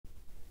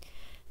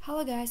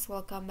Hello guys,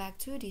 welcome back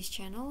to this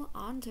channel.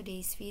 On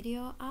today's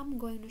video I'm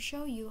going to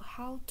show you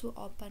how to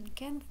open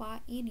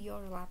Canva in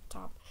your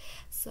laptop.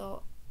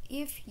 So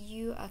if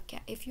you're a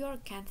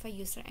Canva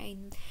user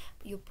and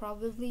you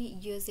probably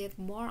use it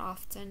more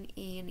often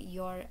in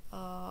your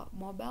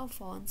mobile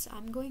phones,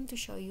 I'm going to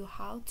show you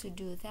how to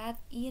do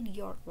that in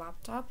your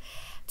laptop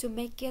to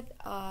make it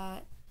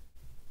the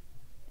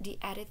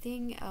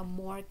editing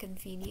more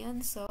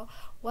convenient. So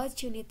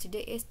what you need to do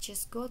is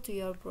just go to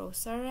your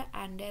browser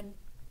and then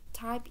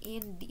type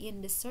in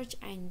the search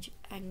engine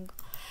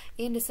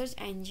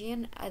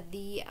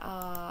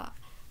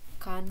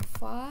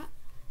Canva,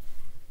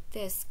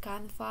 this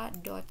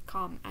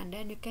canva.com, and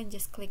then you can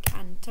just click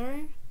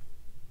enter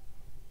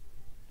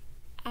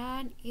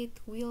and it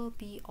will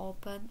be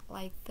open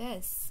like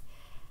this.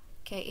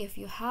 Okay, if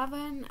you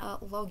haven't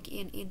logged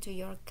in into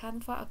your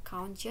Canva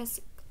account, just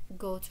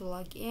go to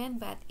login.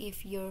 But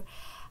if you're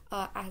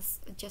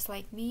just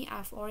like me,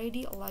 I've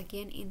already logged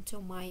in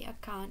into my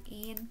account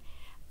in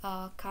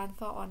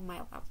Canva on my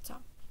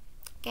laptop.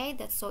 Okay,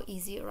 that's so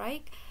easy,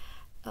 right?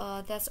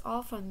 That's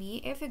all from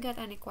me. If you got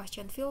any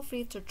question, feel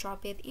free to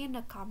drop it in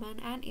the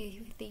comment, and if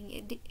you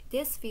think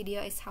this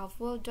video is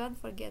helpful, don't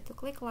forget to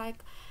click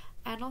like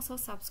and also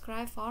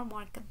subscribe for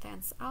more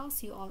contents. I'll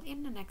see you all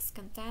in the next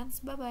contents.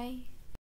 Bye bye.